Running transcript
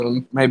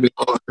maybe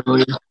a little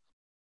earlier.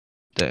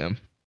 Damn.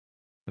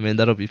 I mean,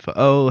 that'll be fun.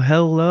 Oh,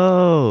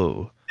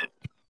 hello!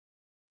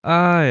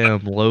 I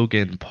am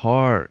Logan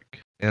Park,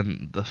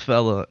 and the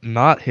fella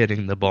not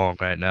hitting the ball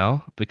right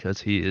now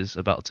because he is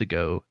about to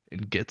go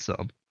and get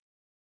some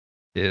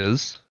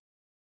is.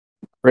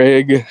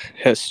 Craig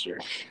Hester.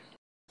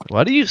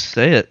 Why do you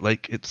say it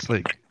like it's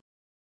like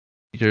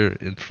you're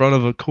in front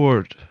of a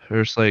court,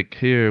 or it's like,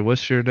 here,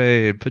 what's your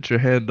name? Put your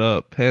hand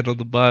up, hand on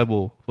the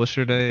Bible. What's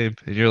your name?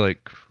 And you're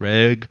like,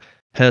 Craig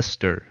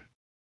Hester.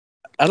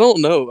 I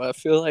don't know. I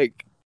feel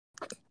like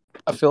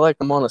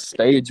I'm on a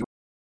stage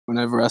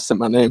whenever I say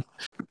my name.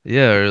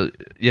 Yeah,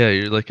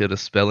 you're like at a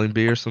spelling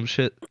bee or some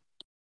shit.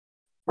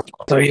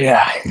 So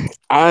yeah,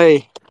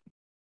 I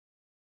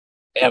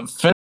am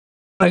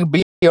finna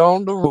be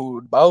on the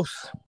road,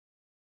 boss.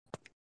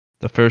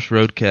 The first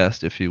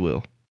roadcast, if you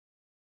will.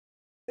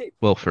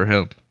 Well, for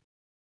him.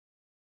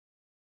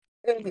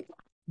 And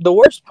the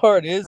worst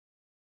part is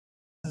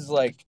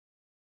like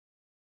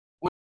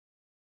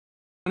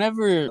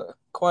whenever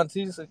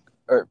Quanti's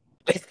or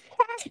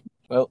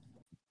well,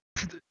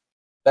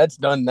 that's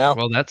done now.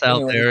 Well, that's out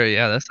Anyway, there.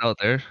 Yeah, that's out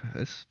there.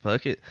 It's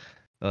fuck it.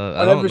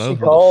 I don't whenever know she who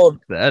the called,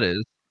 fuck that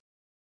is.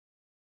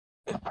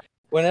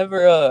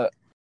 whenever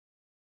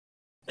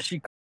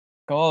she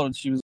called,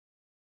 she was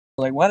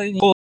like, "Why didn't you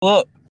pull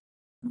up?"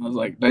 I was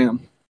like,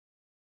 "Damn,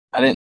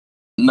 I didn't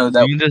know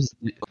that."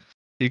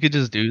 You could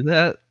just do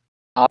that?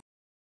 Uh,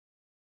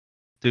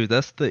 Dude,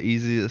 that's the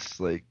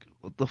easiest, like,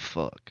 what the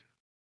fuck?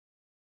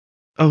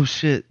 Oh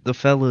shit, the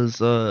fellas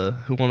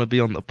who wanna be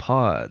on the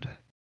pod.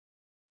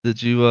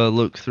 Did you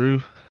look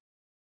through?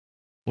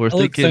 We're I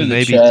looked through thinking the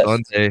maybe chat.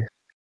 Sunday.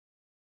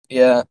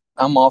 Yeah,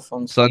 I'm off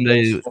on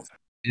Sundays. Sunday,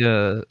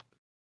 yeah.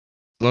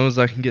 As long as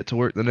I can get to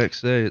work the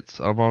next day,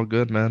 I'm all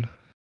good, man.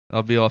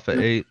 I'll be off at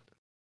 8,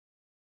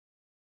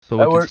 so we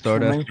That can works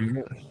start for me. after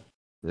that.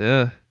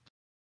 Yeah,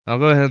 I'll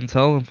go ahead and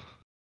tell them.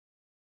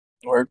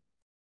 Work.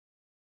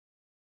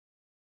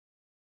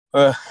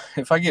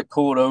 If I get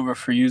pulled over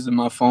for using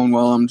my phone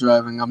while I'm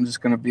driving, I'm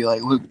just gonna be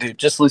like, "Look, dude,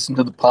 just listen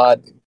to the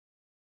pod."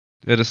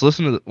 Yeah, just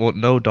listen to well,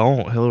 no,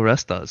 don't. He'll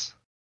arrest us.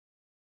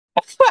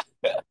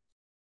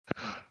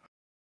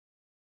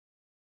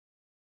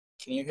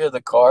 Can you hear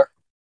the car?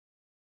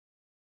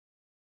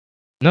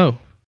 No.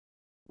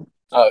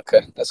 Oh,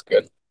 okay, that's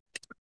good.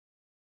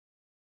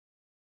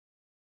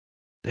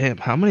 Damn,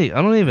 how many?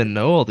 I don't even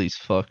know all these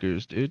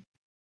fuckers, dude.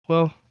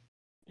 Well,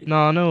 no,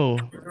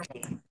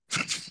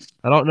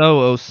 I don't know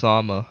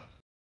Osama.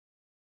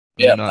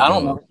 I do Yeah, not I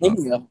don't know know Osama.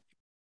 any of them.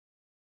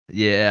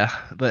 Yeah,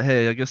 but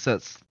hey, I guess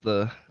that's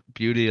the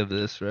beauty of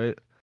this, right?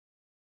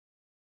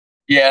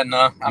 Yeah, no,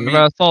 I Remember, mean,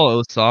 I saw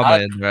I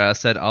Osama in there. I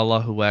said,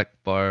 Allahu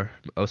Akbar,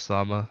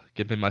 Osama.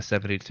 Give me my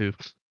 72.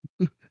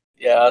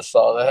 yeah, I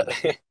saw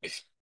that.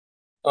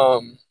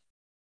 um,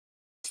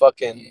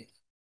 fucking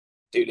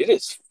dude, it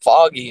is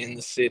foggy in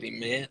the city,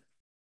 man.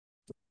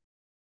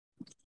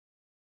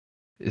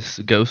 It's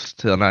ghost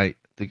tonight.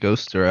 The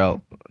ghosts are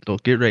out.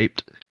 Don't get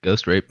raped.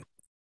 Ghost rape.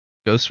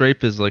 Ghost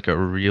rape is like a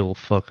real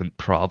fucking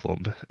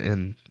problem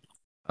in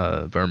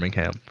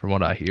Birmingham, from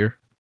what I hear.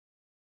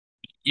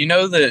 You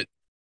know that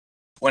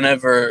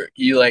whenever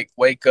you like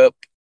wake up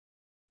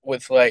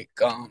with like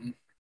the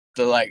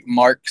like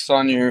marks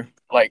on your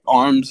like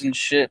arms and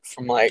shit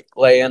from like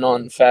laying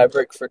on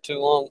fabric for too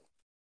long.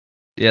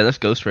 Yeah, that's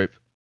ghost rape.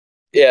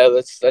 Yeah,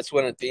 that's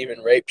when a demon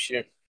rapes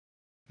you.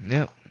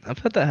 Yeah, I've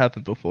had that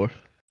happen before.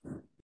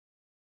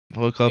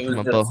 Woke It up and was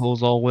my just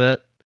butthole's all wet.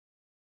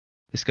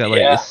 It's got like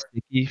yeah, it's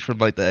sticky from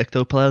like the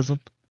ectoplasm.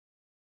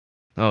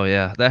 Oh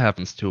yeah, that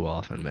happens too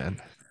often, man.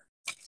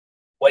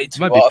 way It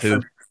too might be poo.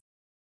 often.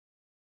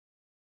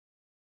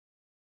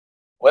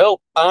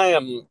 Well, I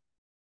am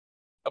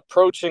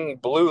approaching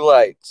blue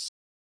lights,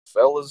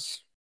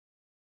 fellas.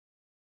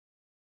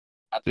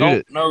 I Dude,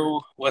 don't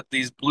know what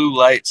these blue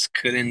lights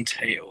could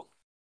entail.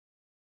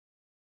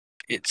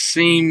 It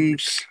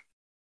seems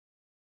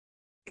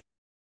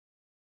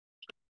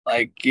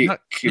like it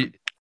not, could,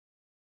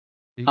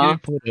 you huh? getting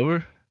pulled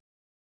over?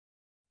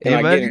 Can Am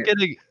you I imagine getting it?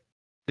 getting,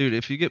 dude,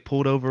 if you get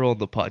pulled over on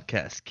the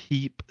podcast,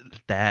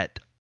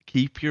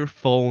 keep your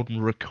phone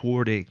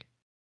recording.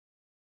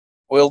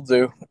 Will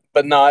do.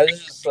 But no,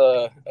 it's just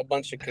a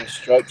bunch of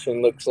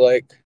construction. Looks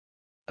like.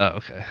 Oh,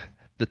 okay.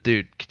 But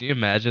dude, can you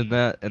imagine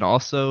that? And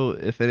also,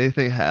 if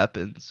anything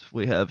happens,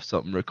 we have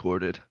something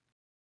recorded.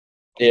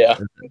 Yeah,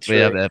 We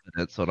have true.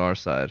 evidence on our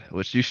side,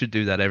 which you should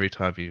do that every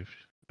time you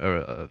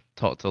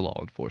talk to law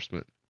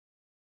enforcement.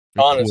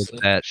 Record Honestly,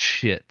 that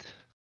shit.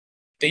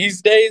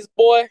 these days,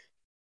 boy.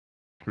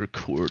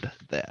 Record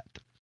that.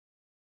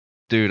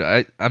 Dude,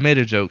 I made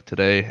a joke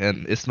today,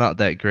 and it's not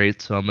that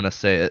great, so I'm gonna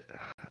say it.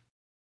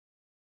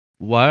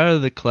 Why are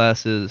there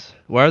classes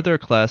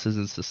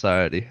in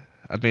society?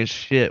 I mean,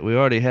 shit, we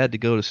already had to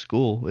go to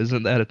school.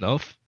 Isn't that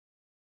enough?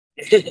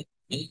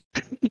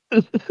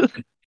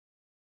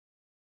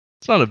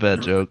 It's not a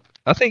bad joke.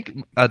 I think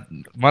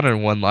mine are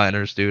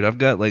one-liners, dude. I've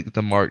got like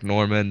the Mark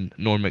Norman,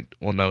 Norm Mac,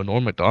 well no,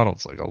 Norm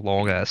Macdonald's like a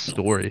long ass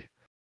story.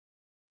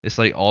 It's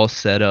like all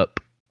set up.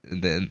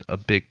 and then a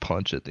big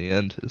punch at the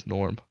end is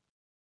norm.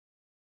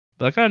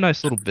 But I got a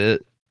nice little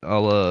bit.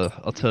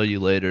 I'll tell you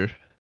later.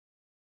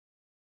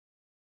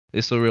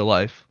 It's a real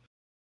life.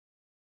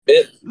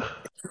 Bit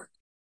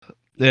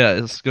Yeah,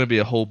 it's gonna be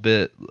a whole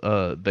bit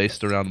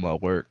based around my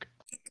work.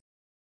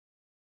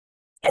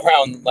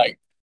 around like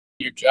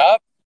your job.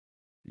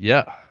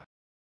 Yeah.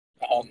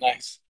 Oh,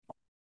 nice.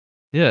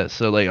 Yeah,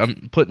 so like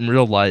I'm putting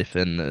real life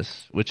in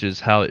this, which is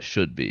how it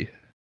should be.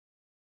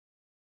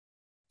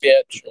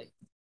 Yeah, true.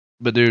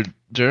 But dude,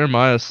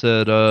 Jeremiah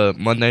said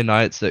Monday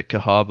nights at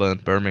Cahaba in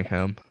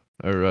Birmingham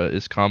or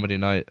is comedy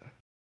night.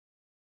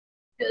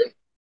 Word.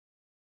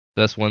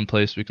 That's one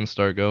place we can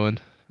start going.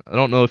 I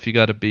don't know if you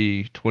got to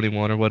be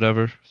 21 or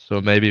whatever, so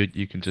maybe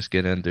you can just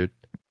get in, dude.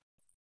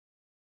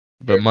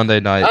 But Word. Monday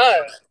night,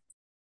 I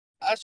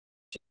I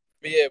should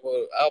be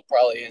able. I'll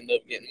probably end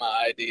up getting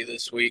my ID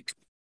this week.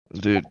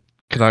 dude,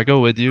 can I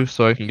go with you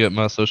so I can get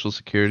my social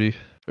security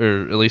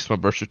or at least my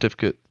birth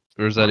certificate?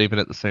 Or is that even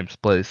at the same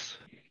place?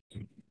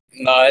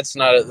 No, it's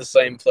not at the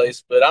same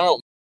place, but I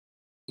don't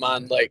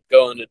mind like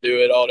going to do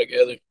it all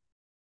together.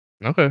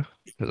 Okay,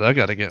 because I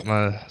got to get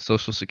my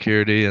social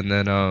security and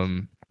then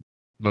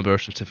my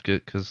birth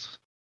certificate because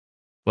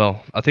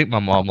well, I think my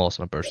mom lost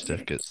my birth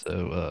certificate,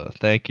 so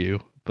thank you.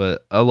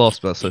 But I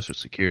lost my social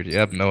security. I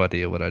have no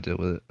idea what I did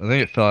with it. I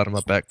think it fell out of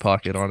my back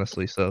pocket,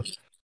 honestly. So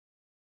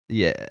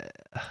yeah.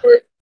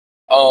 Word.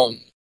 Um,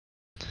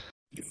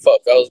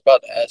 fuck, I was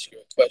about to ask you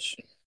a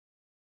question,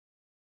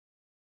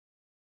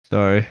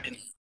 Sorry. and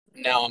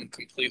now I'm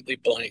completely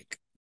blank.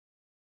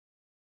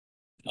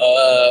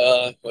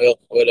 Well,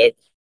 whatever.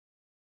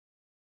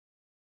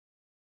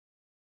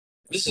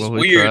 This is Well, we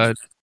weird, tried.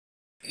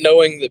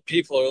 knowing that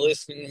people are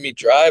listening to me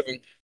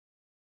driving.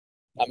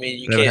 I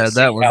mean, Never had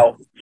that one.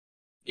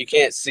 you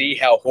can't see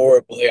how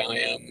horribly I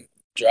am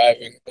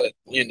driving, but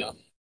you know,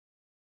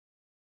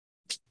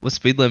 What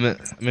speed limit?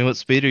 I mean, what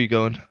speed are you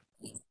going?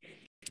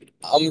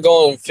 I'm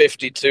going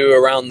 52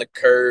 around the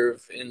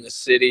curve in the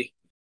city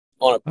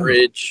on a Oh.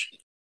 bridge.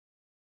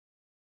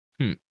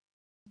 Hmm.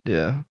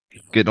 Yeah.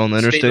 Getting on the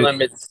Speed interstate?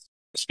 limits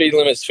speed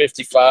limit's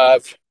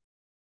 55.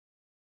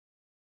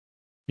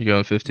 You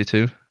going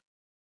 52?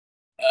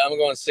 I'm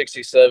going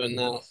 67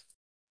 now.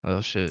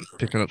 Oh shit.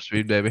 Picking up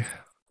speed, baby.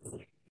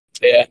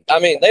 Yeah, I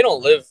mean they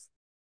don't live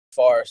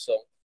far, so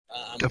The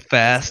I'm I'm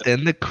Fast finna,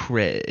 and the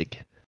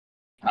Craig.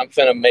 I'm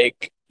finna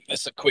make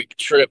this a quick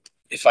trip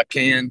if I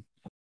can,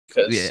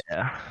 because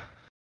Yeah.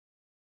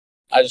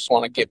 I just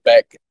want to get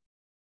back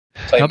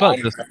play How about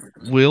this?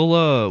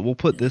 Minecraft. We'll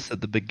put this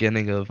at the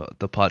beginning of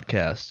the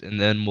podcast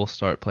and then we'll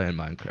start playing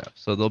Minecraft.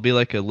 So there'll be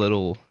like a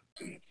little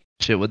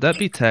shit. Would that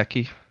be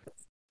tacky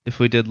if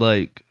we did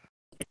like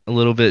a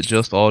little bit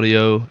just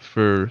audio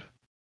for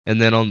and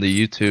then on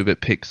the YouTube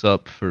it picks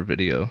up for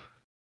video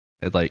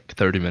at like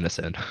 30 minutes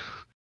in?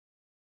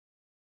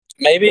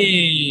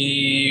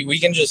 Maybe we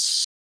can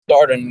just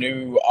start a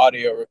new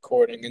audio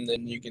recording and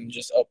then you can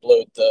just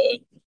upload the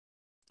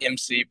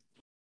MC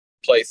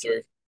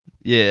playthrough.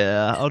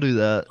 Yeah, I'll do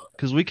that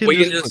because we can We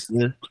can just put just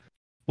this.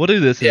 We'll do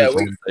this as yeah, its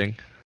own thing.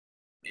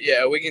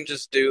 we can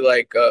just do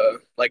like A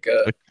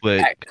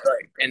quick. like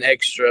an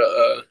extra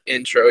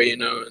intro, you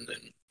know, and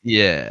then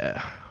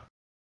Yeah.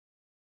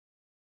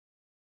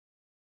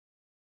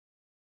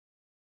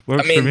 I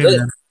Works for mean me,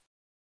 man.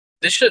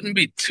 this shouldn't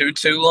be too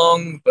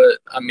long, but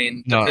I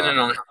mean No. depending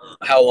on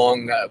how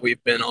long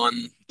we've been on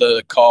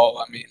the call,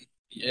 I mean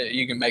yeah,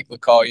 you can make the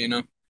call, you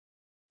know.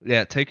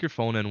 Yeah, take your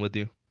phone in with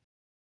you.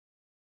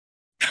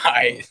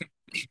 I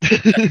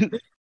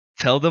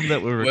Tell them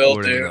that we're will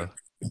recording do.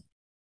 though.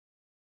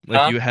 Like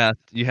Huh?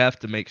 you have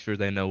to make sure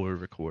they know we're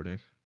recording.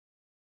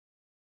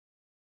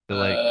 So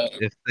like Uh,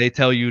 if they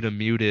tell you to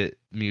mute it,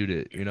 mute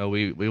it. You know,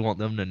 we want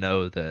them to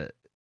know that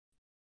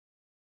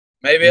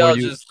maybe or I'll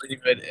you just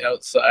leave it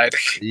outside.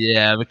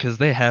 yeah, because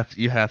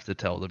you have to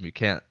tell them. You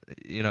can't,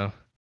 you know,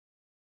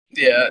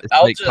 Yeah, it's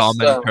I'll like just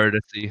common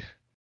courtesy.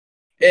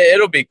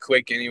 it'll be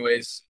quick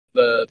anyways.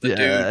 Yeah,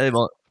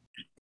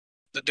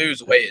 The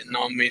dude's waiting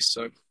on me,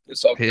 so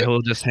it's all good.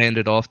 he'll just hand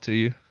it off to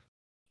you.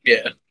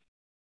 Yeah.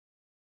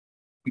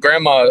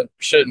 Grandma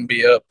shouldn't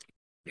be up.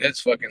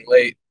 It's fucking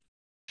late.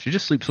 She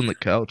just sleeps on the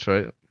couch,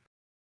 right?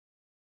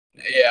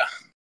 Yeah.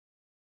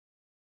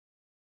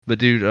 But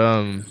dude,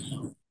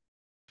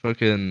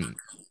 fucking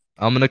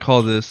I'm gonna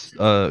call this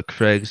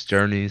Craig's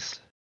Journeys.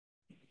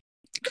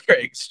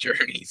 Craig's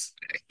journeys.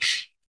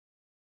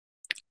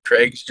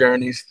 Craig's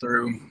journeys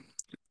through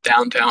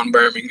downtown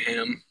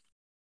Birmingham.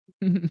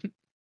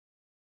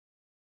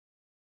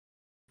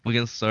 We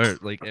can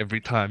start like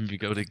every time you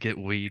go to get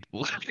weed,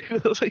 we'll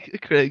do like a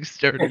Craig's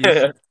Journeys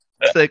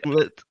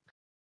segment.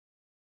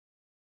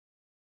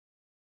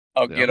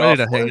 I'll Yeah, I'm get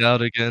ready off to hang work.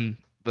 out again,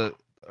 but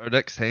our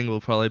next hang will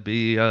probably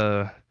be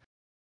our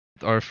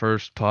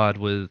first pod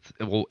with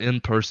well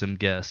in-person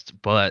guest,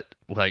 but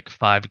like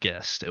 5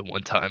 guests at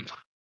one time.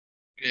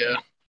 Yeah.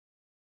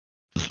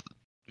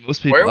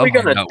 Most Where people are I've we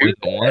hung gonna out do with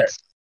at that? once.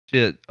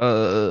 Shit,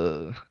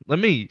 let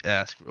me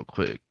ask real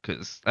quick,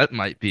 cause that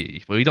might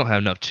be. Well, we don't have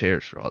enough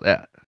chairs for all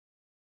that.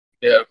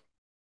 Yeah.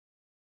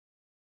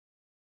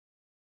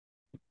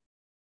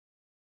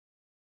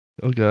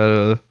 I got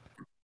a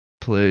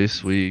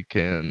place we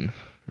can.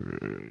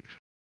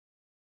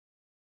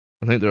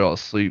 I think they're all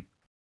asleep.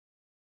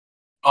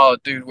 Oh,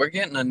 dude, we're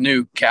getting a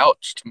new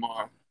couch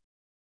tomorrow.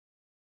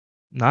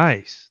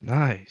 Nice,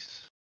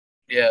 nice.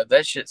 Yeah,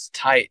 that shit's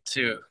tight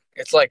too.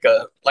 It's like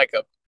a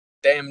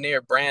damn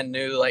near brand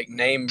new like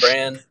name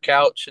brand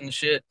couch and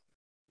shit,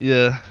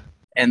 Yeah.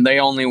 and they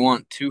only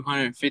want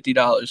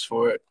 $250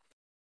 for it.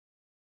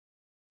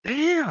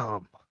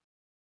 Damn.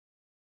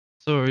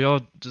 So are y'all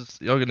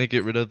gonna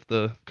get rid of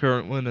the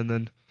current one and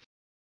then?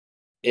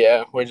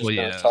 Yeah, we're Well, just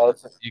gonna yeah.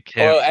 toss it. You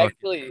can't Well, fucking.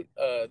 actually,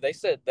 they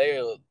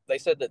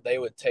said that they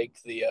would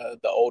take the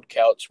old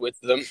couch with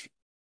them.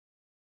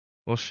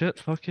 Well, shit.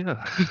 Fuck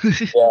yeah.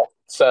 Yeah,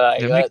 so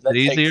like, It makes that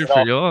it takes easier it for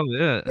off. y'all.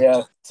 Yeah.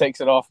 Yeah, takes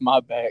it off my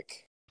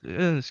back.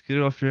 Yeah. Just get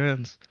it off your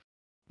hands.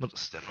 I'm gonna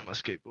stand on my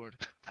skateboard.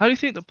 How do you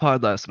think the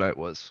pod last night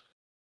was?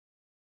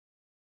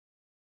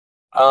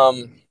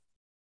 Um,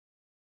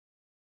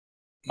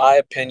 my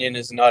opinion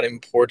is not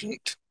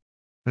important.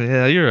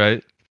 Yeah, you're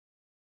right.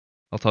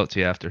 I'll talk to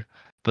you after.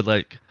 But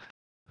like,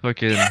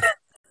 fucking.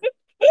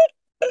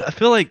 I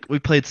feel like we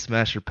played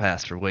Smash or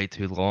Pass for way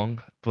too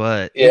long,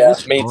 but it Yeah,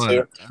 was me fun.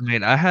 too. I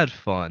mean, I had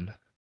fun.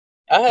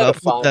 I So had I a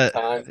put fine that,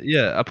 time.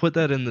 yeah, I put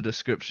that in the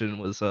description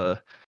was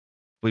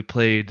we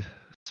played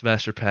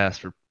Smash or Pass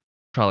for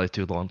probably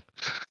too long.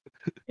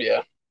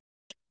 Yeah.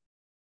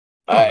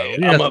 I don't know. We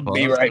I'm had gonna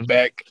be right fun.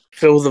 back.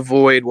 Fill the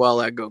void while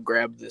I go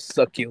grab this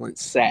succulent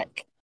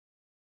sack.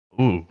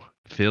 Ooh,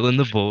 filling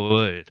the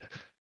void.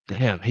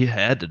 Damn, he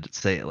had to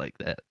say it like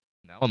that.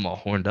 Now I'm all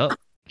horned up.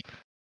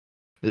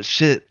 This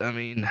shit, I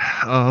mean,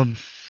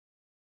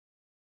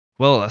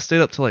 well, I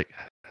stayed up till like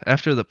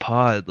after the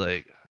pod,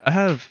 like I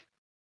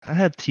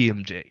had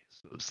TMJ.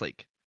 So it was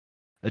like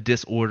a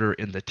disorder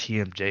in the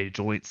TMJ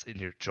joints in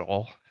your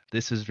jaw.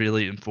 This is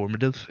really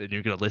informative and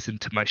you're gonna listen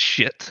to my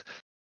shit.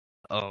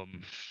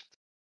 Um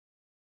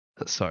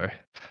sorry.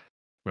 I'm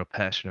real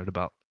passionate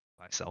about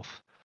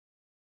myself.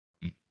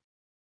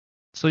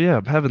 So yeah,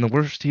 I'm having the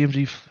worst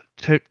TMG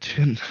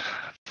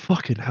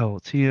fucking hell,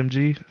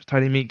 TMG,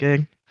 Tiny Meat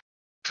Gang.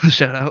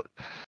 Shout out.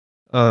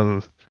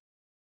 Um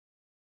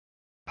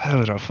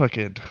having a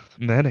fucking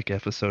manic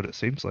episode, it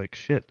seems like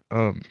shit.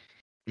 I'm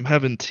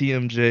having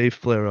TMJ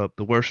flare up,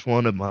 the worst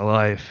one of my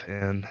life,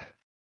 and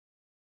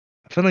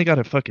I finally got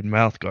a fucking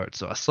mouth guard,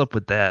 so I slept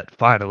with that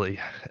finally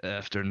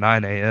after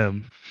 9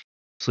 a.m.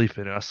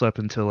 sleeping. I slept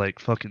until like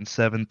fucking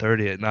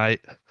 7:30 at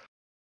night.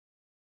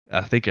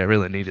 I think I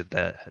really needed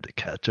that. Had to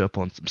catch up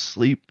on some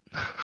sleep.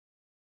 That's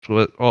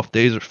what off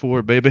days are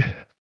for, baby.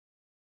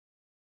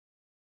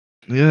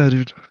 Yeah,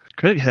 dude.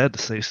 Craig had to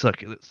say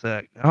succulent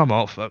sack. Now I'm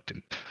all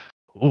fucking,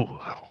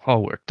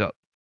 all worked up.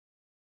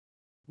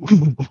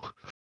 Ooh,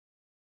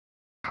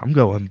 I'm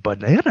going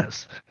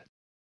bananas.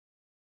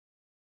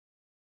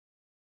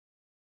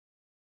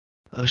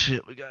 Oh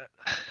shit, we got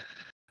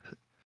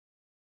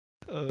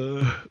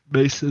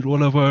Mason,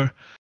 one of our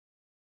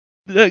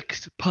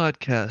next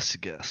podcast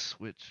guests,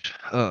 which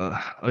oh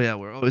yeah,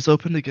 we're always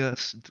open to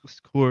guests,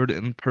 Discord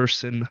in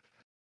person.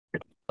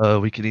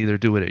 We can either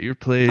do it at your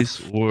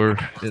place or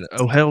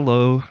oh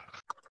hello.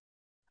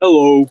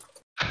 Hello.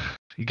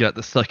 You got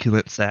the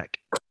succulent sack.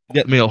 You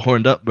got me all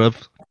horned up,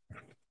 bruv.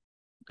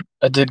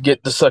 I did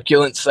get the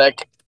succulent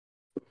sack.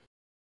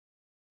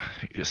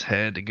 You just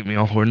had to get me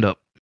all horned up.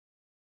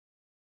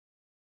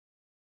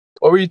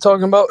 What were you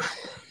talking about?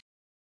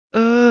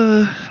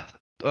 Uh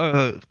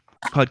uh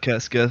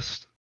podcast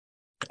guest.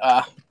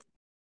 Ah,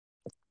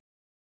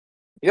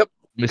 yep.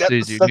 Got Missy,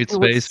 the do you need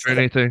succulent space for sack.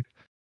 anything?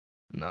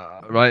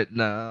 Nah, right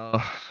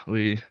now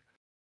we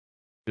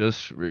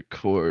just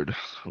record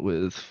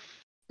with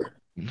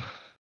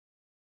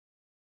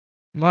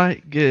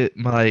might get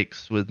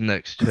mics with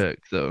next check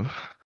though.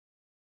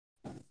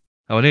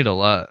 I would need a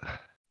lot.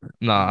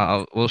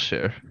 Nah, we'll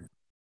share.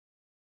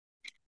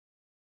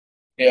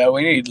 Yeah,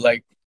 we need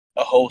like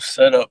a whole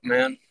setup,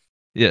 man.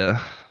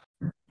 Yeah.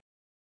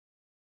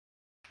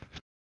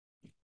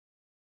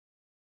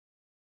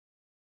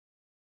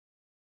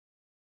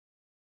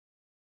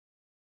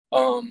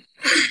 Um,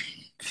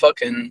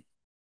 fucking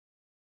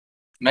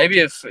maybe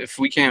if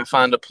we can't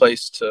find a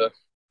place to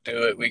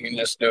do it, we can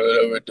just do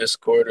it over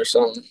Discord or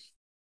something.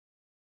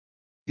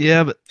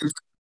 Yeah, but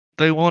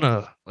they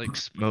wanna like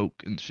smoke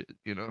and shit,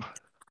 you know.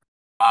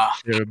 Ah,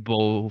 Share a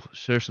bowl,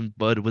 share some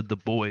bud with the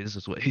boys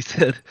is what he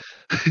said.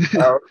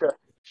 oh, okay.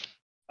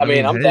 I I mean,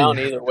 mean, I'm hey. down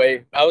either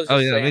way. I was Oh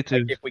just yeah, saying, me like,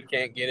 too. if we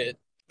can't get it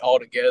all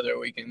together,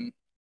 we can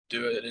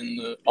do it in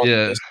the on the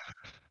Yeah. Discord.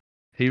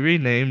 He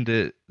renamed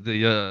it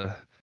the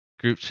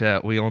group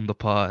chat we on the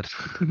pod.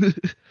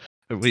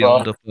 Or we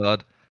on the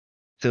pod.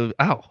 So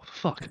ow,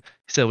 fuck. He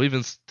said we've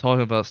been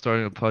talking about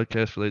starting a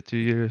podcast for like 2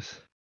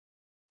 years.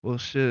 Well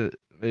shit,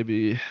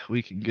 maybe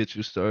we can get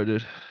you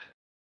started.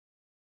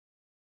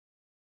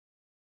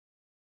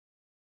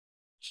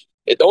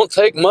 It don't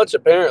take much,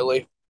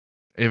 apparently.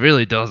 It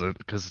really doesn't,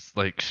 because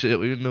like shit,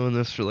 we've been doing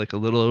this for like a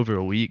little over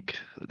a week.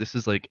 This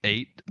is like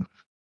 8. So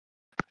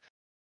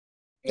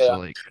Yeah,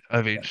 like,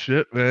 I mean,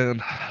 shit,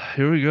 man.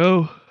 Here we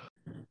go.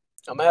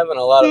 I'm having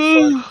a lot of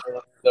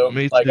fun. So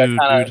Me like I too,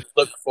 kind dude. of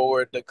look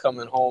forward to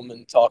coming home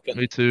and talking.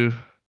 Me too.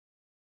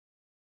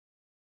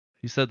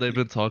 He said they've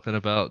been talking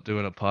about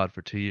doing a pod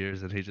for 2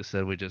 years, and he just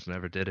said we just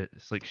never did it.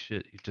 It's like,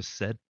 shit, you just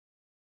said.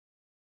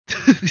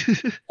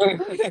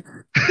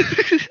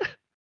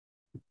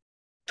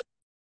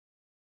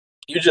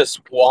 You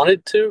just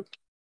wanted to?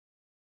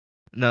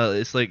 No,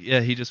 it's like, yeah,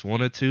 he just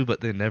wanted to,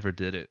 but they never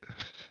did it.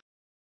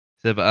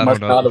 Said, but I don't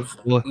Must know. not have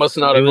Well, must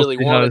not have we'll really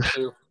see how. wanted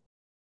to.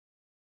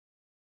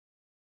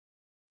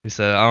 He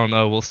said, I don't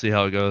know. We'll see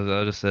how it goes.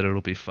 I just said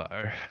it'll be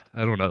fire.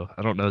 I don't know.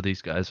 I don't know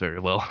these guys very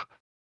well.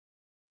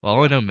 Well, I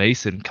only Yeah. know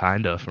Mason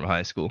kinda from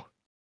high school,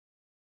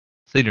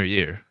 senior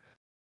year.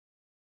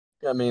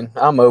 I mean,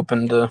 I'm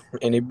open to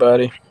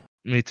anybody.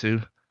 Me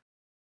too.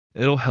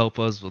 It'll help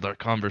us with our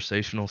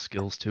conversational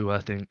skills too, I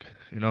think.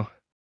 You know.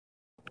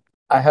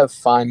 I have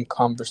fine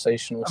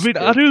conversational I mean,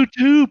 I skills. do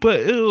too,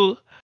 but it'll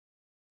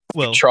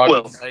well,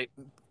 Troglodyte.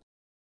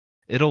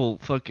 it'll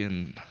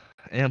fucking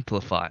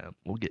amplify them.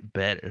 We'll get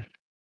better.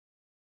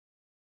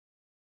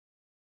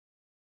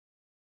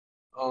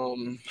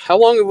 How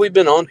long have we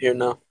been on here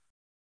now?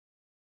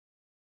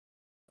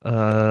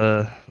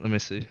 Let me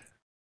see.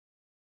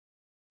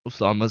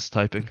 Osama's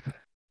typing.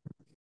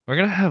 We're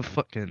gonna have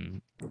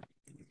fucking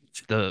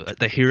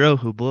the hero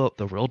who blew up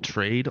the World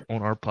Trade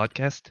on our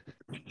podcast.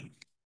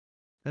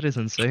 That is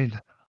insane.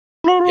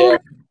 Yeah,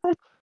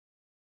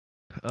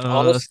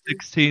 honestly,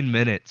 16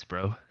 minutes,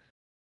 bro.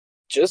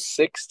 just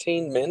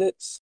 16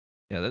 minutes.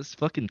 Yeah, that's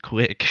fucking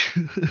quick.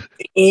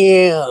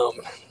 Damn.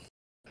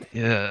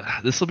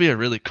 Yeah, this will be a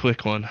really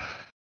quick one.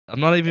 I'm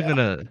not even Yeah.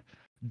 gonna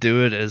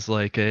do it as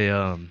like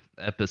a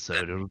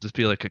episode. It'll just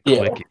be like a Yeah.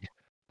 quickie.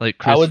 Like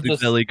I would Crispy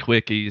just Belly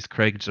quickies,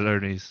 Craig's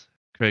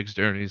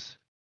journeys.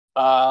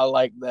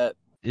 like that.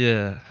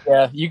 Yeah.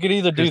 Yeah, you could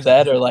either do Chris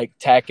that or like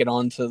tack it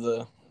onto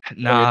the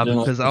Nah,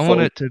 original because episode. I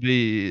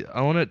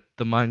want it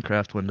the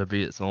Minecraft one to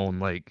be its own,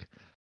 like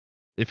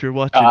if you're Uh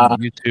watching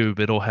YouTube,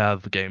 it'll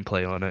have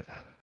gameplay on it.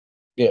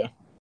 yeah, I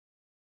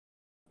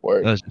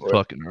word, was just word.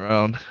 fucking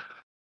around.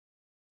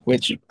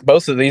 Which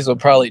both of these will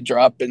probably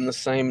drop in the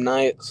same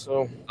night,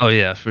 so Oh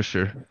yeah, for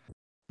sure.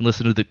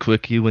 Listen to the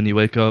quickie when you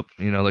wake up,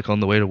 you know, like on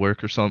the way to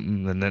work or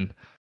something, and then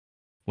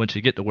once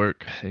you get to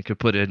work, you could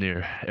put it in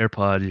your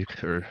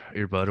AirPod or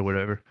earbud or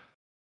whatever.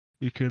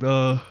 You could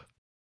uh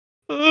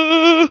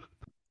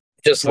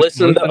just fucking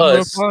listen to listen to our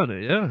us pod.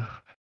 Yeah,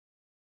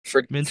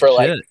 for I mean for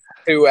like shit.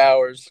 2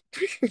 hours.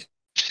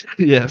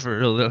 Yeah, for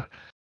real though.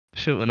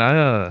 Shit, when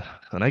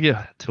I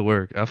get to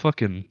work, I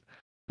fucking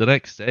the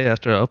next day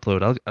after I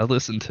upload, I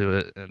listen to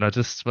it and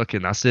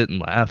I sit and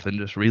laugh and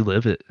just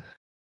relive it,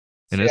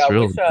 and See, I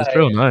wish it's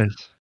real I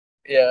nice.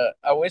 Yeah,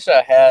 I wish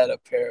I had a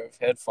pair of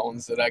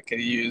headphones that I could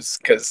use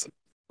because,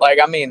 like,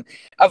 I mean,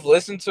 I've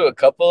listened to a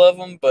couple of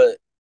them, but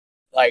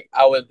like,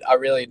 I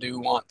really do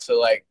want to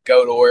like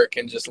go to work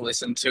and just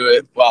listen to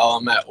it while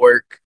I'm at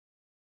work.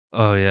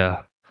 Oh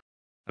yeah,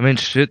 I mean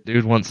shit,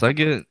 dude.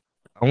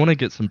 I want to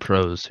get some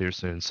pros here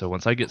soon. So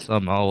once I get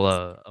some,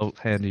 I'll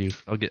hand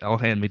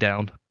me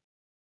down.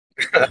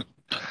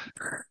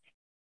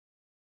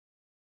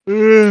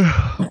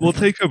 We'll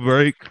take a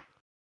break.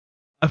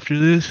 After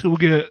this, we'll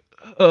get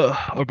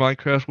our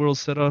Minecraft world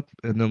set up,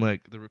 and then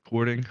like the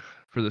recording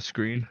for the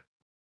screen,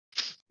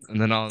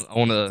 and then I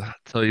want to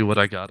tell you what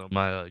I got on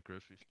my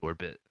grocery store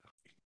bit.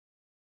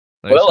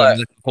 Like it's Well, gonna be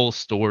like a whole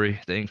story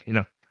thing, you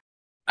know.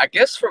 I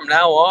guess from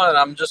now on,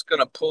 I'm just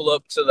gonna pull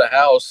up to the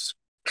house.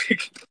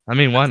 I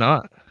mean, why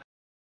not?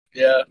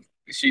 Yeah,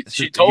 It's she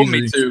just told me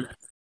easy. to.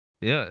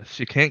 Yeah,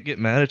 she can't get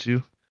mad at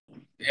you.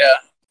 Yeah,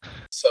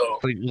 so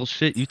It's like, well,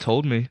 shit, you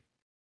told me,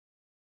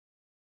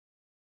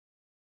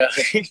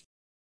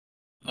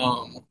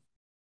 um,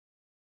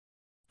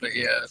 but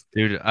yeah,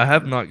 dude. I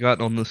have not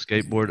gotten on the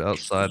skateboard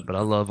outside, but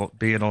I love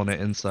being on it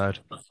inside.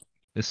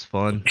 It's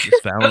fun,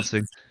 just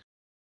balancing.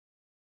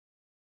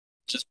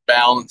 just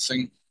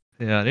balancing.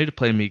 Yeah, I need to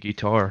play me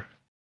guitar,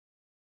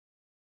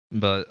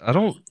 but I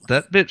don't.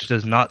 That bitch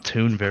does not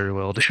tune very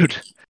well,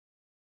 dude.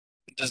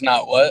 Does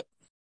not what?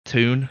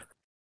 Tune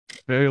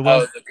very Oh, well.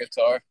 the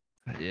guitar.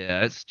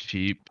 Yeah, it's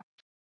cheap.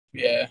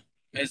 Yeah,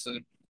 it's a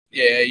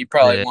yeah. You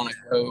probably Yeah, want to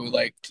go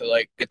like to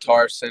like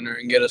Guitar Center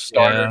and get a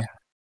starter. yeah.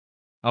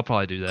 I'll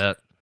probably do that.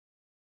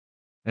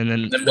 And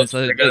then Then once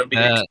bitches I are gonna get be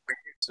that,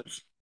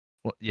 expensive.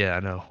 well, yeah,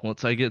 I know.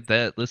 Once I get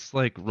that, let's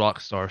like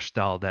Rockstar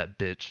style that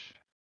bitch.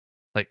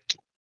 Like,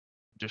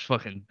 just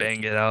fucking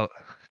bang it out.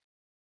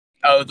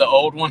 Oh, the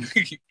old one.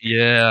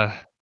 Yeah,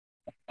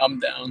 I'm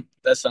down.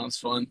 That sounds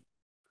fun,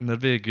 that'd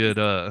be a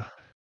good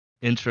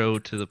intro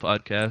to the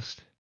podcast.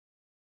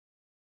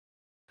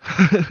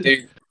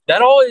 dude.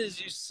 That always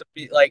used to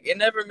be like it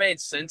never made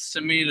sense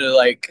to me to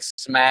like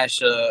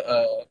smash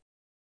a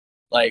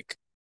like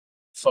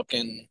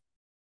fucking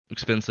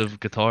Expensive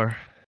guitar, an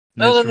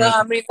no. instrument.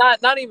 I mean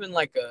not even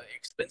like a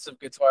expensive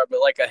guitar,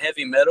 but like a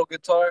heavy metal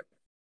guitar.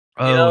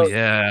 You Oh know,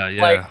 yeah, like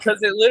yeah,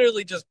 because it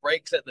literally just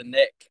breaks at the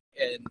neck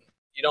and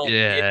you don't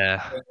get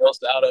yeah, anything else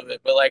out of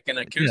it. But like an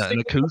yeah. An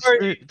acoustic guitar,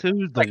 you acoustic,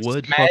 dude. The like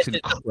wood smash fucking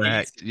it to pieces.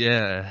 cracked.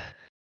 Yeah,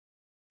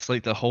 it's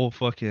like the whole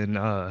fucking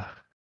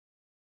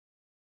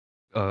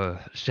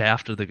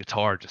shaft of the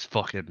guitar just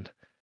fucking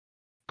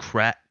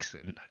cracks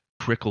and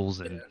crickles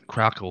and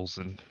crackles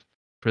and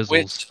frizzles.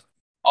 which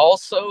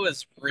also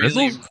is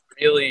really, Frizzles?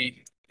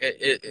 really.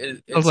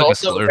 Sounds It's like a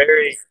also slur.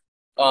 very,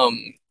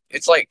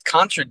 it's like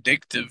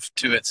contradictive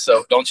to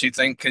itself, don't you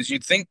think? Because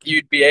you'd think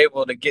you'd be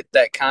able to get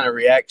that kind of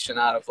reaction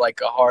out of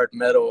like a hard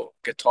metal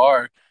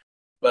guitar,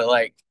 but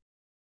like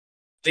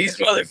these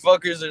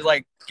motherfuckers are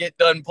like get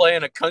done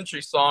playing a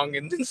country song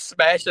and then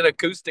smash an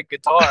acoustic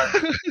guitar.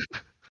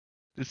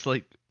 It's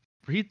like,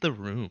 read the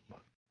room.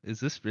 Is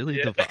this really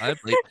the Yeah, vibe?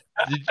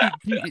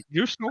 Like,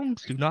 your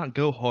songs do not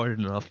go hard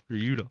enough for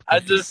you to I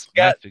fucking just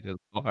smash got a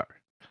guitar.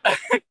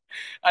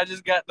 I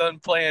just got done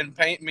playing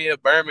 "Paint Me a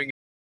Birmingham,"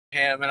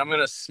 and I'm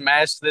gonna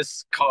smash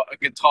this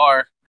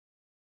guitar.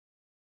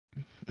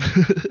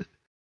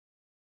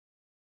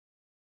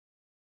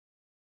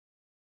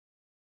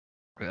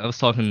 I was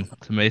talking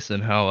to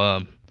Mason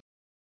how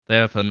they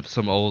have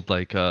some old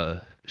like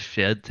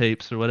shed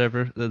tapes or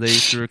whatever that they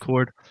used to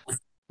record.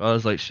 I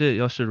was like, shit,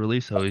 y'all should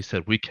release those. He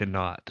said we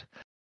cannot,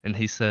 and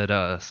he said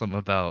something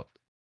about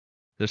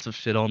there's some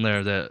shit on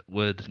there that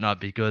would not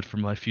be good for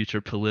my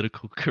future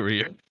political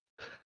career.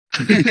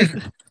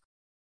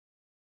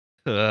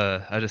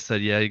 I just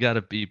said, yeah, you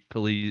gotta be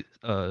PC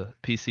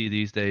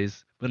these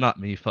days, but not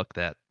me. Fuck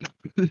that.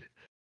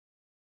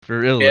 For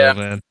real though, Yeah,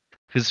 man.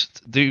 Cause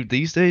dude,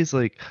 these days,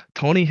 like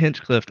Tony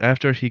Hinchcliffe,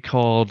 after he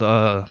called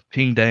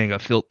Ping Dang a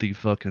filthy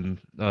fucking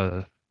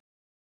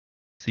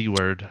C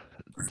word,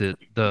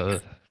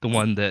 the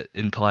one that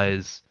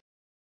implies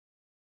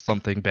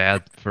something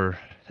bad for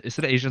it's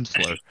an Asian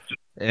slur.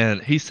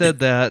 And he said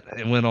that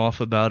and went off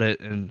about it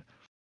and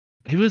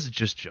he was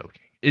just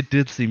joking. It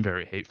did seem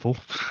very hateful.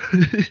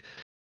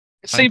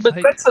 see, but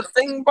Hindsight. that's the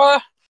thing, bro.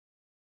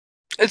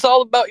 It's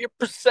all about your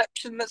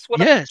perception. That's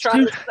what I'm Yes,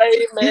 trying dude. to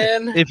say, Yeah.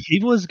 man. If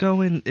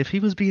he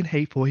was being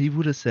hateful, he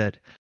would have said,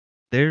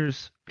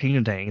 "There's Ping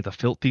and Dang, the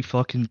filthy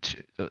fucking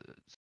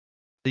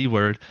C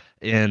word,"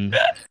 and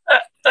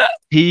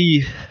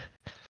he,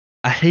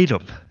 I hate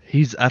him.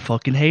 I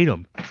fucking hate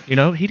him. You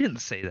know, he didn't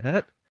say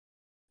that.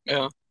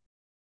 Yeah,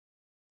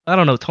 I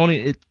don't know,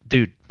 Tony.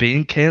 Dude,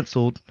 being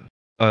canceled,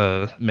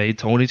 made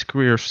Tony's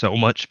career so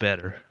much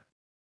better.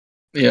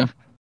 yeah.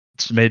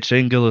 It's made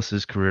Shane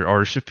Gillis's career,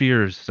 or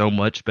Shafir's, so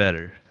much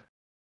better.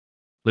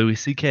 Louis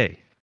C.K.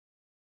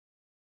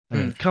 I Hmm.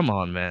 mean, come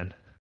on, man.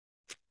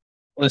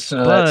 Listen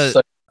to that But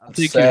suck I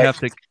think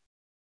sack.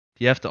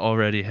 you have to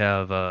already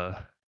have an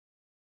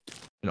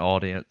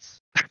audience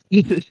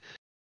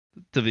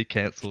to be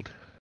canceled,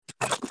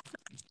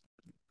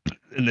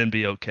 and then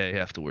be okay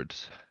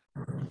afterwards.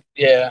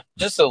 Yeah,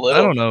 just a I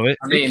little. don't know. I It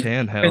mean,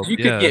 can because help. you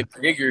could Yeah.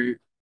 get bigger.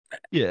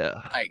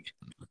 Yeah. Like,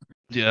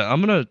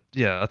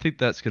 Yeah, I think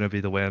that's gonna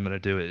be the way I'm gonna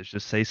do it, is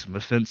just say some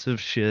offensive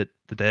shit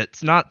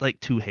that's not like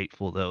too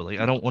hateful though. Like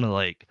I don't wanna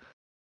like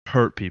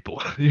hurt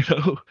people, you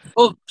know?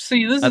 well,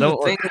 see, this I is the don't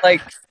want thing.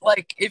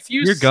 Like if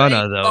you you're say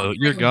gonna though.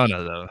 You're something,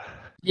 gonna though.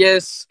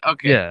 yes,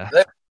 okay, Yeah.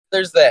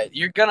 there's that.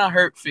 You're gonna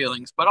hurt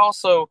feelings, but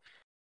also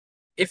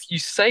if you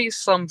say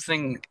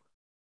something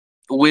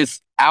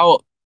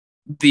without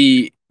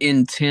the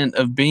intent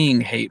of being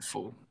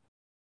hateful,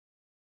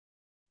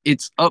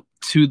 it's up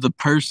to the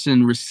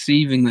person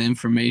receiving the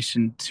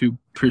information to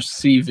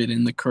perceive it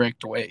in the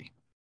correct way.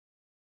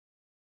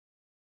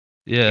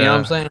 You know what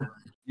I'm Yeah. saying?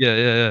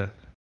 Yeah.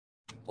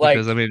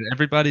 Because I Like, mean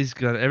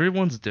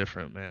everyone's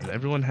different, man.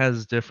 Everyone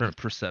has different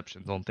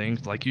perceptions on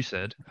things, like you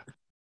said.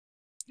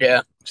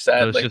 yeah, So it's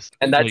sadly. just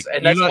And like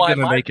you're that's not why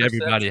gonna my make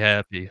everybody perception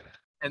happy.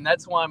 and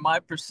that's why my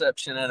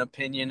perception and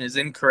opinion is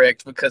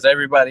incorrect because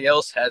everybody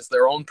else has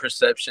their own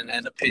perception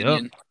and Yep.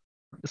 opinion.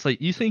 It's like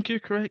you think you're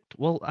correct?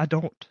 Well, I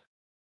don't.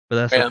 But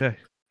that's Yeah. okay,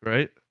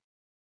 right?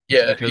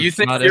 Yeah, Because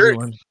not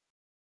everyone.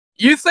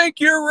 you think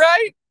you're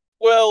right?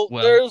 Well,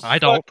 Well, there's I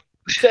fuck don't.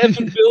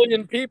 7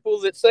 billion people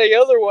that say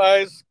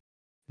otherwise.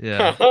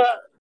 Yeah.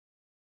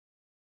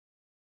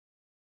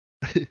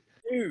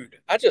 Dude,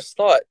 I just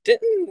thought,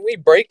 didn't we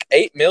break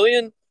 8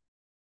 million?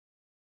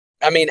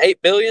 I mean,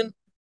 8 billion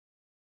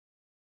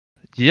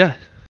Yeah.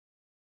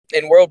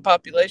 in world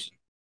population?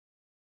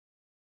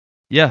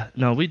 Yeah.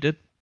 No, we did.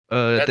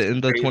 At the That's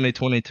end of crazy.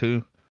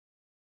 2022.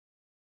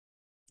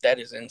 That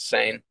is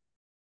insane.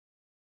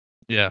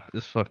 Yeah,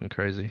 it's fucking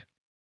crazy.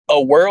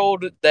 A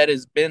world that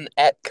has been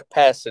at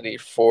capacity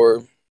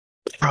for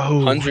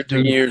Bro, hundreds of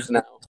dude, years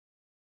now.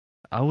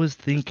 I was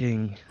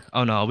thinking,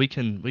 oh no, we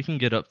can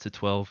get up to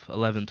 12,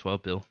 11,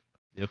 12 bill.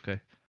 Okay.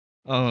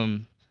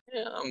 Um,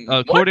 Yeah,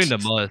 according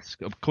what?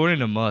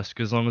 to Musk,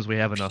 as long as we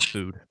have enough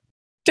food.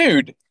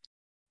 Dude,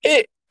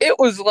 it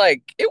was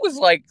like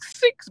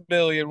 6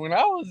 billion when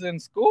I was in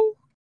school.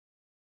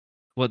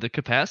 What, the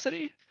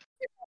capacity?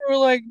 They were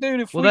like,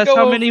 dude, if Well, we that's how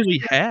go over, many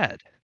we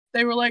had.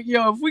 they were like,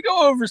 yo,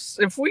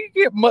 if we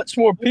get much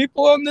more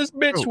people on this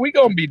bitch, Bro, we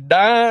gonna be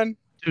dying.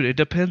 dude, it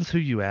depends who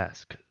you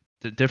ask.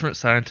 The different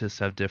scientists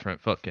have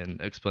different fucking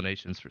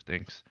explanations for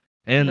things.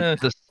 And Uh,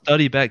 the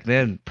study back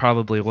then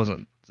probably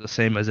wasn't the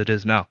same as it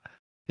is now.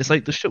 It's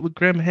like the shit with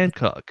Graham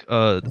Hancock,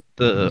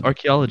 the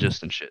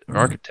archaeologists and shit, or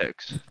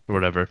architects or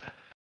whatever.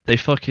 They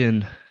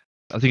fucking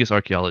I think it's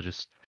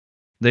archaeologists.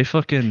 They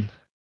fucking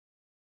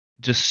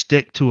just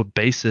stick to a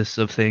basis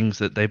of things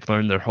that they've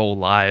learned their whole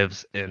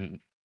lives and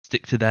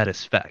stick to that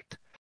as fact.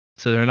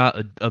 So they're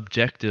not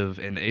objective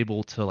and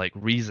able to like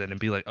reason and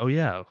be like, "Oh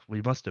yeah,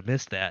 we must have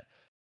missed that."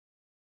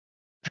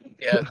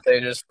 Yeah, they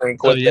just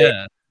think So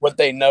yeah, what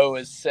they know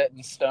is set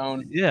in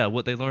stone. yeah,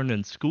 what they learned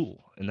in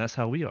school, and that's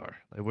how we are.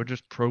 Like we're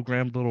just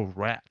programmed little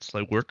rats,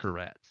 like worker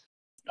rats.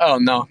 Oh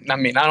no, I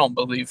mean I don't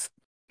believe.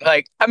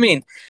 Like I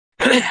mean,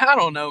 I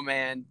don't know,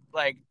 man.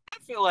 Like I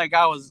feel like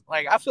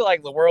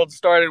the world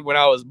started when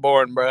I was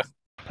born, bro.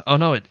 Oh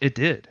no, it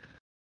did,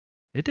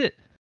 it did,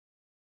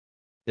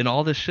 and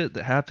all this shit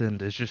that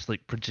happened is just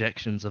like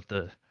projections of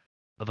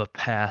a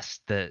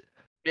past that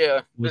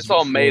Yeah, was it's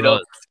all before made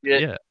up us.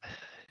 shit. Yeah,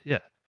 yeah.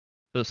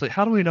 So it's like,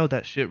 how do we know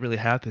that shit really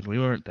happened? We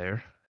weren't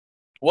there.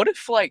 What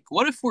if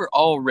we're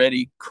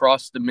already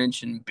cross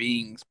dimension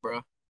beings,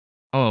 bro?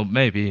 Oh,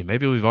 maybe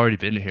we've already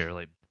been here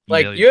like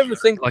Like millions, you ever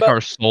think like about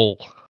our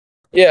soul.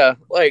 yeah,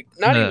 like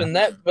not Yeah, even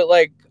that, but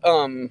like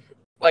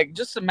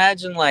just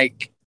imagine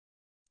like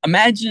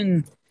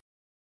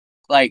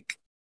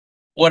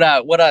what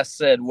I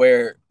said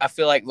where I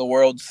feel like the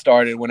world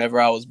started whenever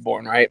I was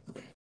born, right?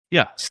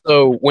 yeah.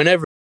 So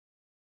whenever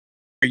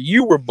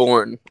you were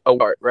born,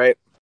 right?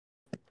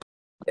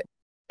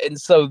 And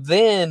so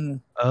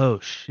then Oh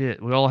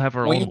shit, we all have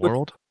our we own would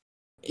world.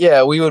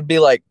 yeah, we would be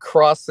like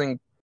crossing,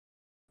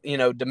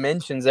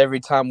 dimensions every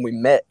time we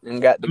met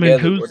and got I mean,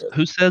 together with it.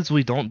 who says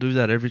we don't do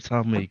that every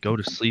time we go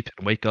to sleep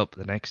and wake up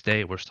the next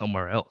day? We're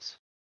somewhere else.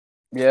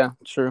 Yeah,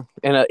 true.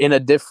 In a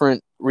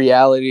different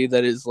reality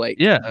that is like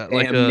Yeah,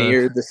 like damn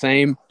near the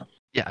same.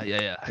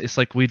 yeah. It's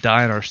like we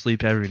die in our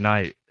sleep every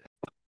night,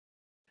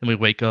 and we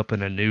wake up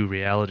in a new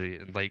reality,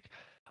 and like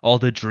all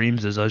the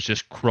dreams is us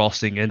just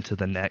crossing into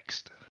the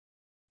next.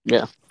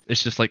 Yeah.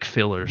 It's just like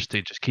fillers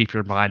to just keep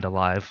your mind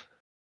alive.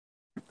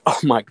 Oh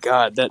my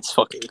god, that's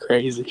fucking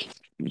crazy.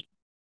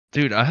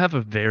 Dude, I have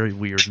a very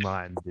weird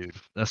mind, dude.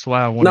 That's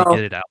why I want to No,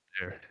 get it out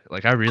there.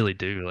 Like I really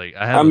do. Like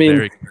I I have a mean,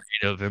 very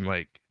creative and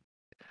like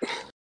I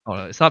don't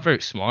know, it's not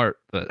very smart,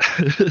 but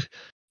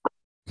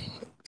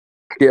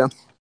yeah.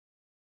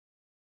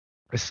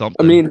 it's I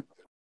something. mean,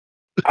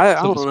 I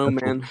Something don't know,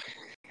 special. man.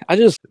 I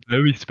just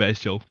Very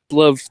special.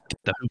 love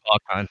The hoo-ha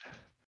kind.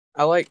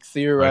 I like Right.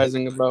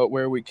 theorizing about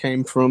where we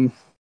came from.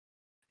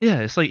 Yeah,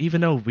 it's like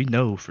even though we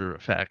know for a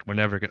fact we're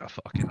never gonna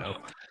fucking know.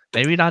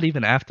 Maybe not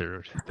even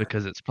after,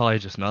 because it's probably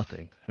just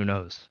nothing. Who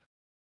knows?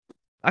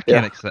 I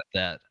can't Yeah. accept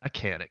that. I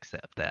can't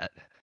accept that.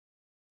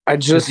 I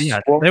 'Cause just yeah,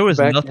 there walked was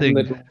back in the nothing.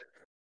 door.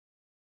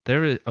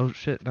 There is oh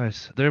shit,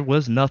 nice. There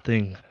was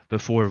nothing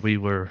before we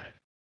were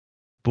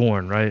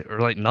born, right? Or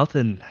like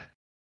nothing.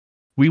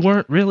 We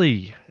weren't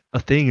really a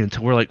thing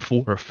until we're like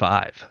 4 or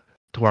 5.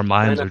 To our I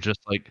minds know. are just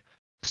like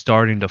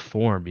starting to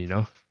form, you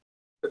know?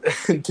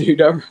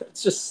 Dude,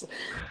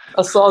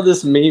 I saw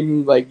this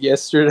meme like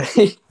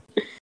yesterday.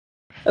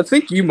 I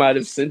think you might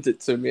have sent it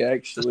to me That's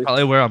actually.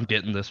 probably where I'm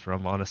getting this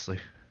from, honestly.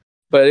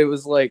 But it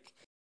was like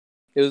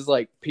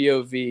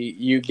POV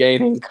you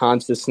gaining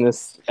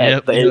consciousness at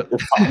Yep, the age yep.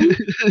 of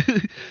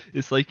 5.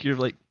 It's like you're,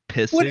 like,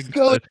 What is pissing,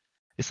 going so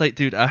it's like,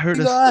 dude, I heard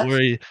a on?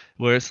 story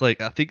where it's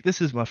like I think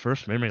this is my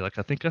first memory, like,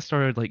 I think I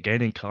started, like,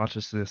 gaining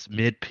consciousness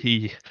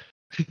mid-pee.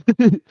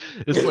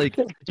 It's like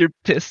you're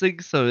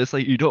pissing, so it's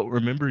like you don't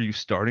remember you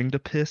starting to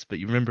piss, but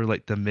you remember,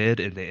 like, the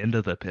mid and the end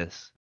of the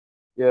piss.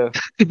 Yeah.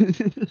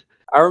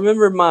 I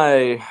remember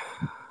I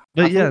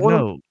But think yeah, one of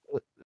no,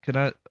 can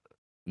I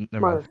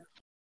never mind.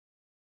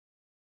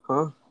 my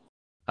huh?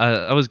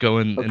 I was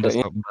going into Okay.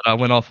 Yeah. something, but I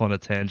went off on a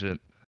tangent.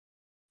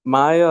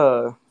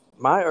 My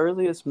my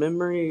earliest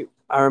memory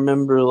I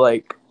remember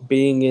like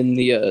being in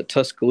the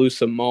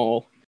Tuscaloosa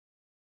Mall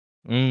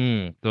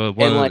The and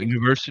one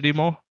University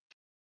Mall?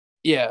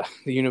 yeah,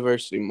 the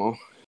University Mall.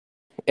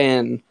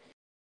 And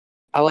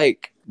I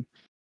like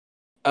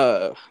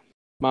uh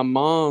my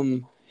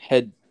mom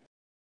had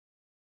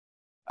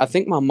I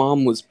think my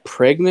mom was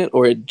pregnant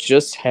or had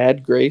just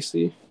had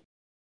Gracie.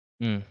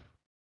 Mm.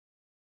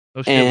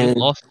 Oh shit, we And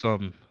lost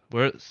some.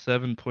 We're at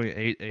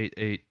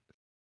 7.888,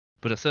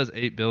 but it says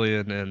 8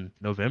 billion in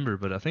November,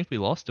 but I think we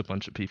lost a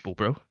bunch of people,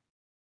 bro.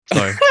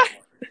 Sorry.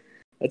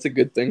 that's a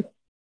good thing.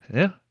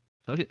 Yeah.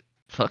 Fuck it.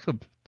 Fuck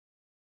them.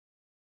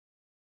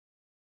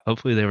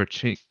 Hopefully they were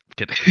chink.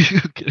 Kidding.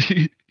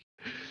 Kidding.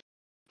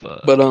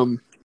 But Fuck.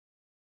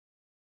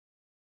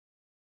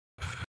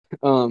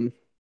 um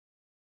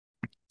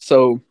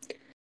so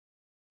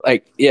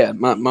like yeah,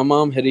 my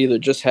mom had either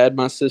just had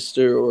my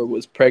sister or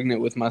was pregnant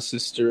with my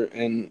sister,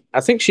 and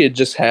I think she had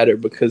just had her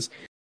because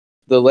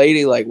the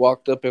lady like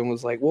walked up and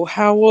was like, "Well,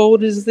 how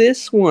old is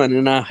this one?"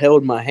 And I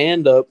held my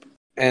hand up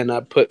and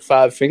I put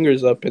 5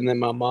 fingers up, and then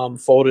my mom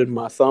folded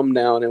my thumb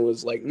down and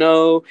was like,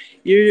 "No,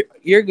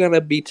 you're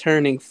gonna be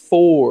turning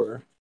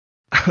 4."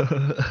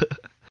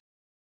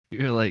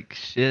 You're like,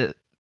 shit.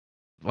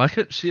 Why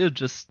couldn't she have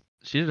just.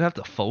 She didn't have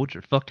to fold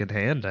your fucking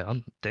hand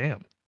down.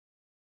 Damn.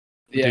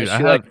 Yeah, Dude, I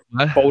she have.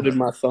 like folded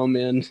my thumb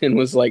in and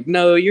was like,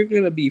 "No, you're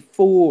gonna be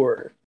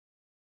 4."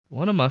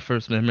 One of my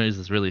first memories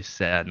is really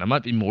sad, and I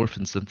might be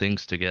morphing some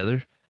things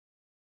together.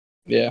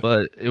 Yeah.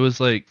 But it was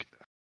like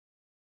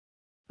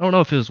I don't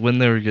know if it was when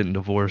they were getting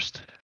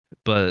divorced,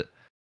 but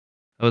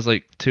I was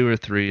like 2 or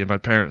 3 and my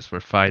parents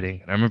were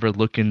fighting. And I remember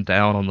looking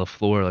down on the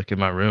floor like in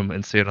my room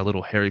and seeing a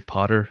little Harry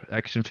Potter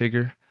action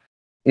figure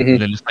and Hmm.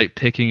 then just like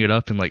picking it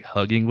up and like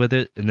hugging with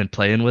it and then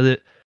playing with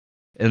it.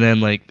 And then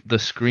like the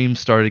screams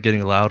started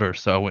getting louder,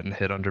 so I went and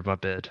hid under my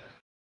bed.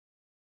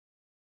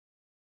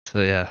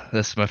 So yeah,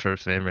 that's my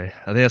first memory.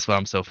 I think that's why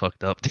I'm so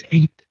fucked up.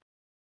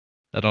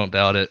 I don't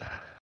doubt it.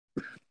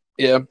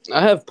 Yeah,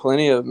 I have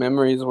plenty of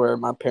memories where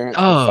my parents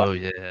were Oh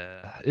fighting.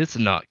 yeah, it's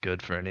not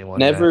good for anyone,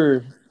 man.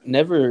 Never,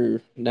 never,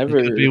 It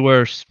could be never.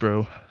 worse,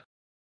 bro.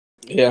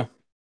 Yeah,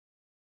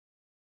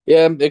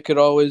 yeah. It could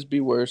always be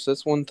worse.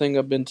 That's one thing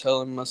I've been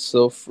telling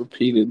myself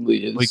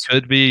repeatedly. We Is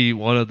could be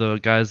one of the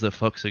guys that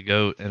fucks a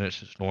goat, and it's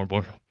just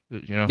normal.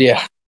 You know,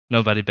 yeah,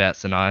 nobody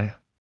bats an eye.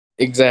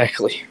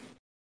 exactly.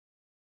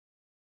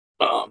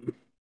 Um,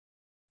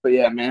 but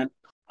yeah, man.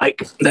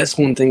 Like that's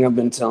one thing I've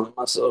been telling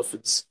myself.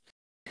 It's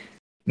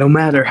no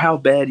matter how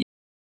bad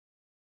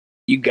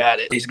you got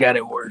it, he's got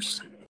it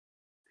worse.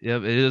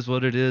 Yep, it is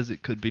what it is.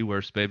 It could be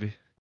worse, baby.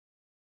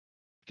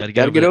 Gotta get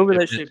Got to over get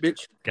that over shit, that bitch.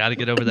 shit, bitch. Gotta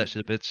get over that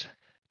shit, bitch.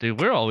 Dude,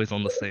 we're always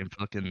on the same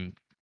fucking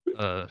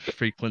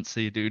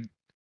frequency, dude.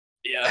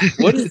 Yeah.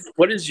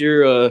 What is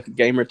your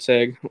gamer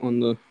tag on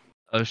the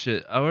Oh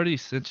shit, I already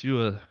sent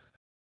you a.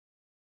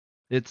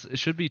 It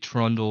should be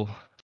Trundle.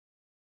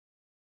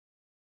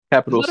 Is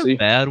capital that a C?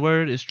 bad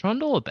word? Is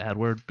Trundle a bad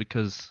word?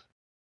 Because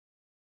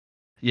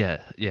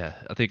yeah,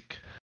 I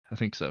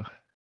think so.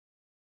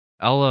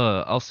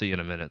 I'll see you in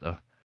a minute though.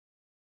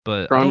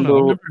 But I don't know. I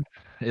Trundle. remember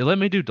it let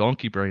me do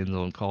Donkey Brains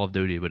on Call of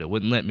Duty, but it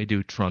wouldn't let me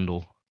do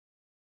Trundle.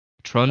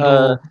 Uh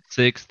Trundle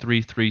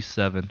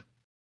 6337.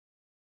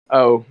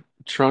 oh,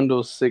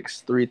 Trundle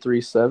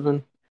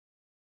 6337.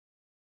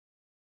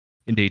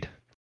 Indeed.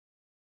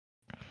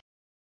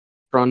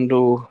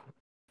 Trundle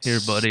Here,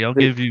 buddy, I'll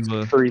give you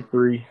a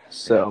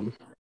 6337.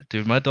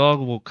 dude, my dog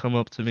will come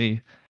up to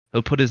me.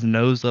 He'll put his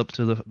nose up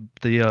to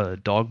the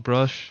dog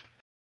brush,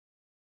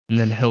 and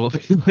then he'll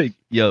be like,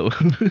 "Yo,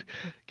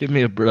 give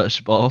me a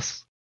brush,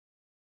 boss."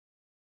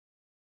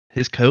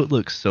 His coat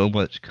looks so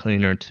much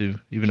cleaner too,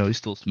 even though he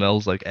still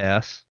smells like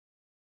ass.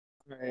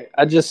 All right,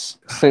 I just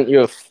sent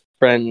you a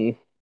friend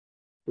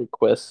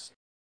request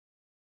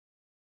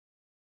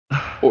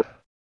or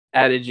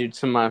added you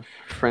to my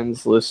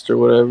friends list or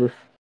whatever.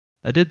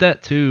 I did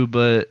that too,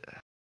 but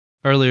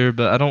earlier,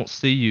 but I don't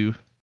see you.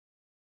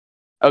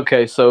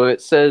 Okay, so it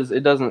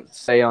doesn't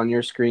say on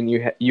your screen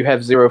you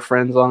have 0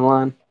 friends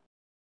online.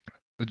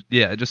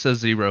 Yeah, it just says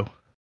 0.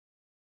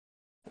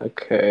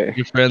 Okay.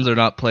 Your friends are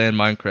not playing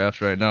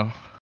Minecraft right now.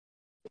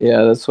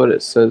 Yeah, that's what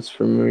it says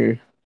for me.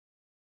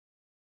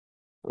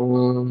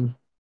 Um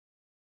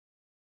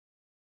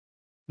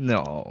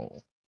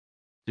No.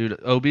 Dude,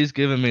 Obi's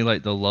giving me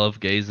like the love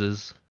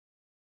gazes.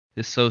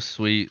 It's so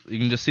sweet. You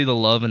can just see the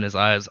love in his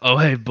eyes. Oh,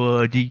 hey,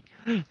 buddy.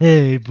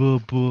 Hey,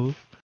 boo.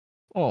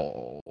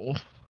 Oh,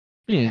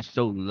 being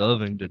so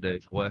loving today,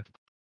 boy.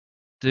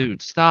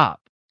 Dude, stop.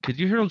 Could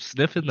you hear him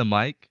sniffing the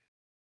mic?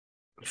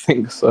 I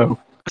think so.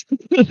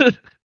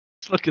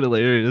 It's fucking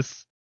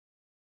hilarious.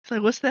 He's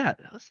like, what's that?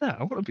 What's that?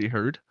 I want to be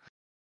heard.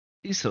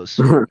 He's so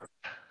sweet.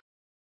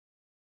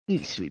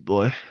 He's sweet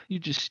boy. You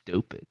just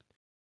stupid.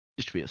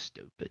 Just real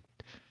stupid.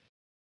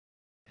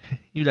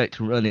 You like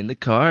to run in the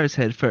cars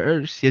head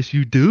first. Yes,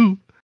 you do.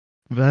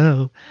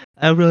 Wow.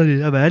 I run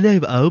in. My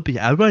name Opie.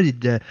 I run in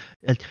the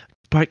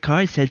park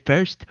cars head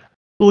first.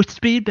 Full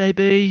speed,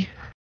 baby.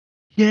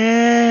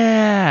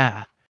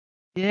 Yeah.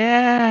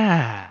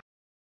 Yeah.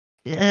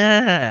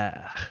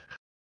 Yeah.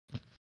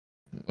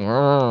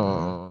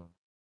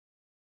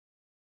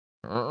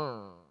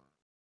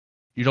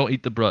 You don't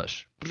eat the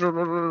brush.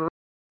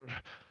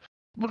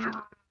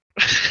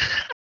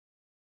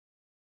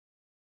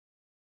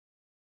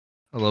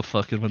 I love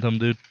fucking with them,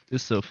 dude.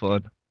 It's so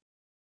fun.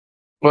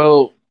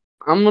 Well,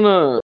 I'm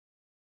gonna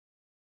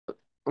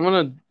I'm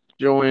gonna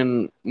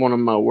join one of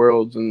my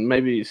worlds and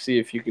maybe see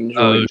if you can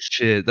Oh join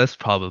shit, that's me,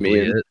 probably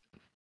and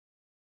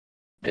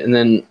it.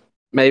 then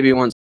maybe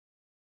once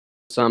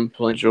I'm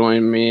playing,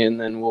 join me, and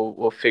then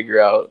we'll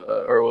figure out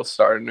or we'll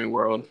start a new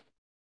world.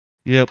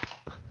 Yep.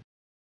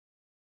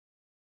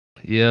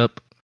 Yep.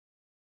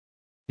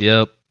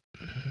 Yep.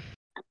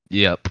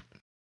 Yep.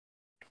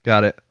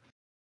 Got it.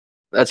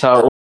 That's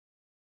how.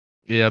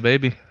 Yeah,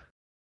 baby.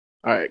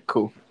 All right,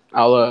 cool.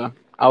 I'll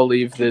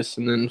leave this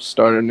and then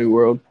start a new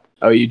world.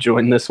 Oh, you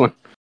join this one.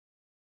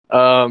 Yeah,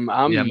 I'm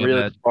my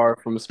really bad. far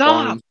from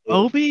Stop, spawn, so,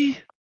 Obi,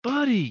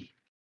 buddy.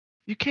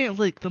 You can't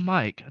lick the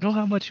mic. I know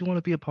how much you want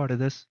to be a part of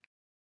this.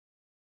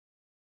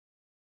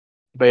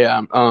 but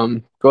yeah,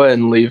 go ahead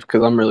and leave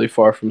because I'm really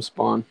far from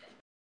spawn.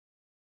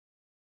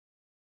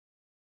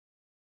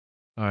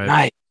 All right.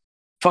 Nice,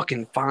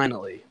 fucking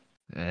finally.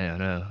 Yeah, I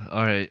know.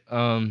 All right.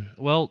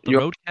 Well, the You,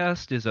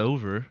 roadcast is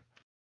over.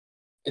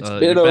 it's You're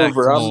been back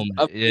over. home.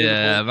 I'm being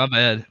Yeah, home. my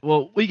bad.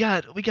 Well, we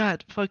got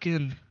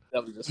fucking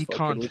That was just some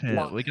fucking with you.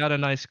 content. We got a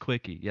nice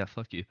quickie. Yeah,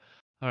 fuck you.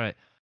 All right.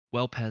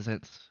 Well,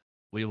 peasants,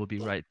 we will be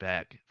right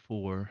back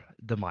for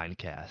the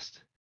Mindcast.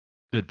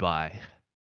 Goodbye.